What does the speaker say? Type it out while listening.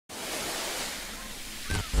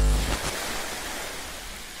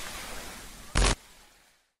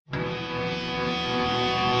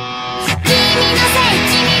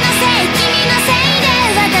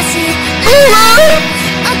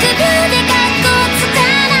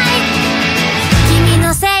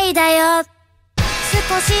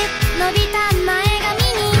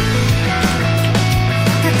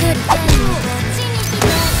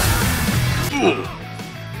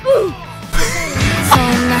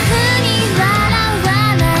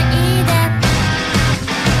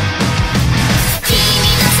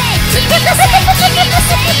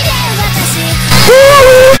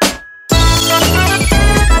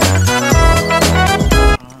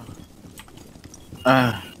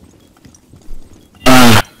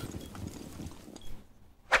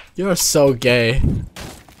You're so gay.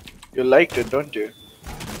 You liked it, don't you?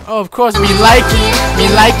 Oh, of course, we like you. We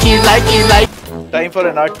like you, like you, like. Time for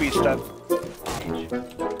an art piece, done.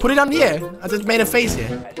 Put it on here. I just made a face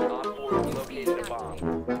here.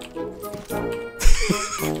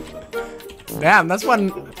 Damn, that's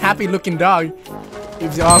one happy looking dog.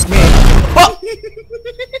 If you ask me. Oh!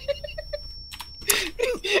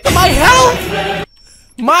 My health!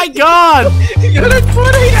 My god! You're at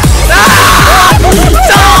 4 Ah!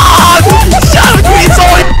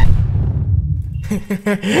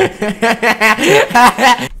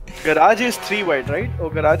 Garage is 3 wide, right? Oh,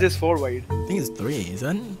 garage is 4 wide. I think it's 3,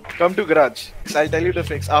 isn't it? Come to garage. I'll tell you the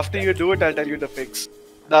fix. After you do it, I'll tell you the fix.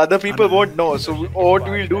 The other people won't know. So what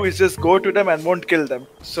we'll do is just go to them and won't kill them.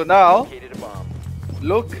 So now,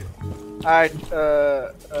 look at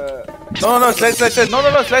no, slice. No,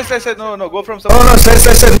 slice. No, go from somewhere. No,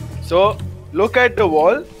 slice. So look at the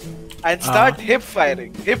wall and start hip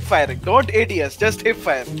firing. Don't ADS, just hip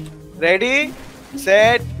fire. Ready,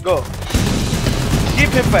 set, go. Keep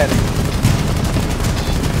hip firing.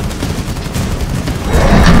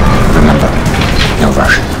 No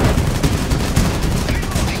rush.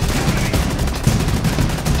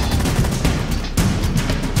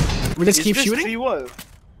 We just keep shooting? 3 wall?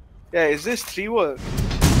 Yeah, is this 3 wall?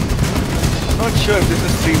 I'm not sure if this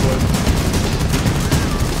is 3 wall.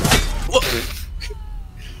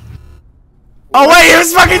 Oh wait, he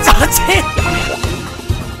was fucking touching!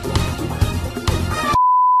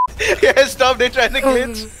 Yeah, stop, they're trying to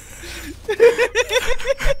glitch.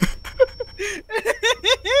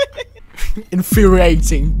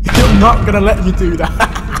 Infuriating. I'm not gonna let you do that.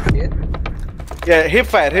 Yeah, hip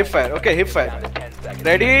fire. Okay, hip fire.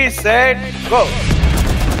 Ready, set, go.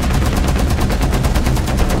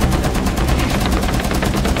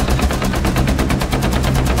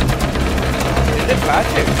 Is it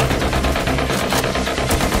patch it?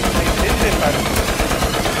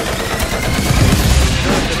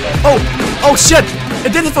 Oh shit!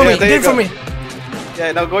 It did it for me. It did it for me.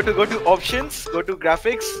 Yeah, now go to options, go to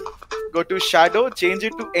graphics, go to shadow, change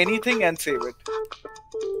it to anything and save it.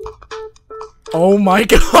 Oh my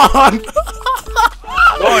god!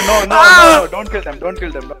 No, don't kill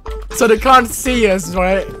them. So they can't see us,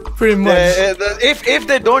 right? Pretty much. If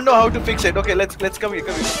they don't know how to fix it, okay, let's come here.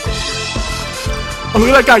 Oh, look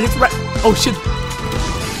at that guy, he's right. Oh shit.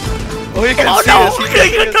 Oh, you can see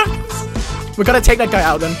us. We gotta take that guy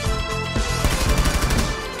out then.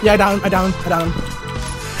 Yeah, I down.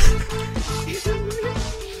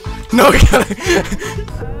 No, we gotta.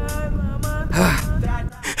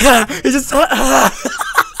 He just.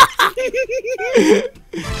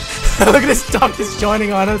 Look at this dog is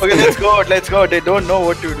joining on us. Okay, let's go. They don't know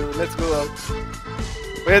what to do. Let's go out.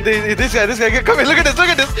 Wait, this guy, come here, look at this. Look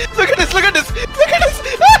at this. Look at this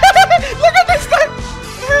guy.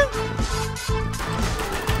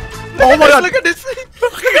 Oh my god. Look at this.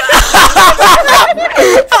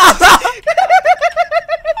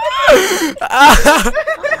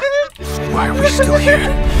 Why are we still here?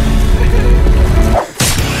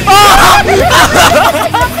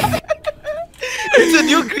 It's a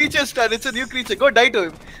new creature, Stan. It's a new creature. Go die to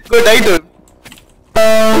him.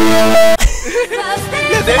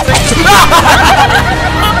 Yeah, there's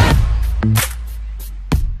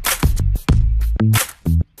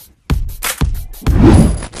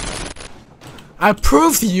I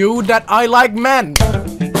proved to you that I like men.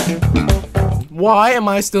 Why am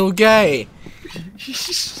I still gay?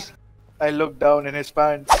 I looked down in his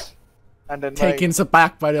pants and then Taken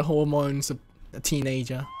aback by the hormones of a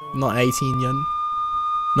teenager. Not 18 yet.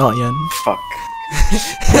 Not yet. Fuck.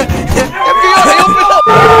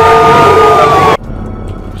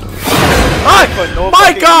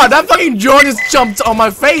 My god, that fucking jaw just jumped on my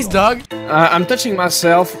face, dog. I'm touching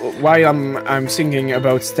myself while I'm thinking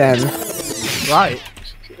about Stan. Right.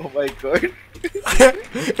 Oh my god.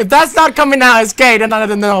 If that's not coming out as gay, then I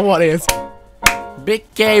don't know what is. Big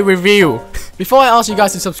gay review. Before I ask you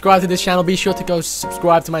guys to subscribe to this channel, be sure to go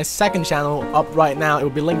subscribe to my second channel up right now. It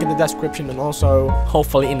will be linked in the description and also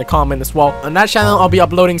hopefully in the comment as well. On that channel, I'll be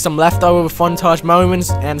uploading some leftover fun touch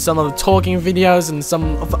moments and some of the talking videos and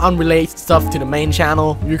some of the unrelated stuff to the main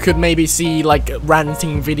channel. You could maybe see like a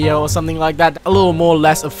ranting video or something like that, a little more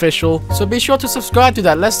less official. So be sure to subscribe to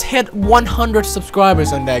that. Let's hit 100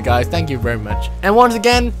 subscribers on there, guys. Thank you very much. And once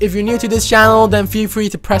again, if you're new to this channel, then feel free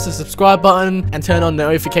to press the subscribe button and turn on the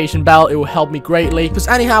notification bell. It will help help me greatly. Because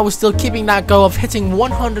anyhow, we're still keeping that goal of hitting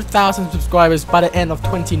 100,000 subscribers by the end of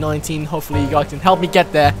 2019. Hopefully you guys can help me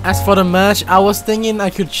get there. As for the merch, I was thinking I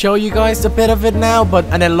could show you guys a bit of it now,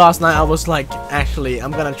 and then last night I was like, actually,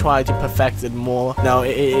 I'm gonna try to perfect it more. No,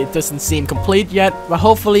 it doesn't seem complete yet, but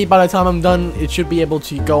hopefully by the time I'm done, it should be able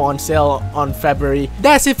to go on sale on February.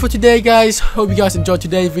 That's it for today, guys. Hope you guys enjoyed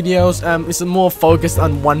today's videos. It's more focused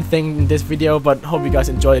on one thing in this video, but hope you guys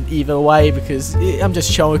enjoyed it either way, because I'm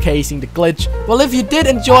just showcasing the glitch. Well, if you did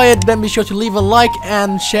enjoy it, then be sure to leave a like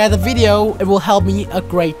and share the video. It will help me a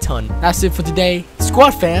great ton. That's it for today.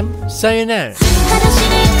 Squad fam, sayonara.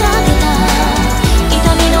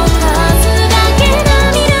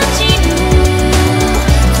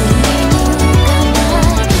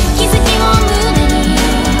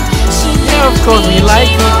 Of course, you like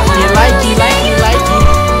it,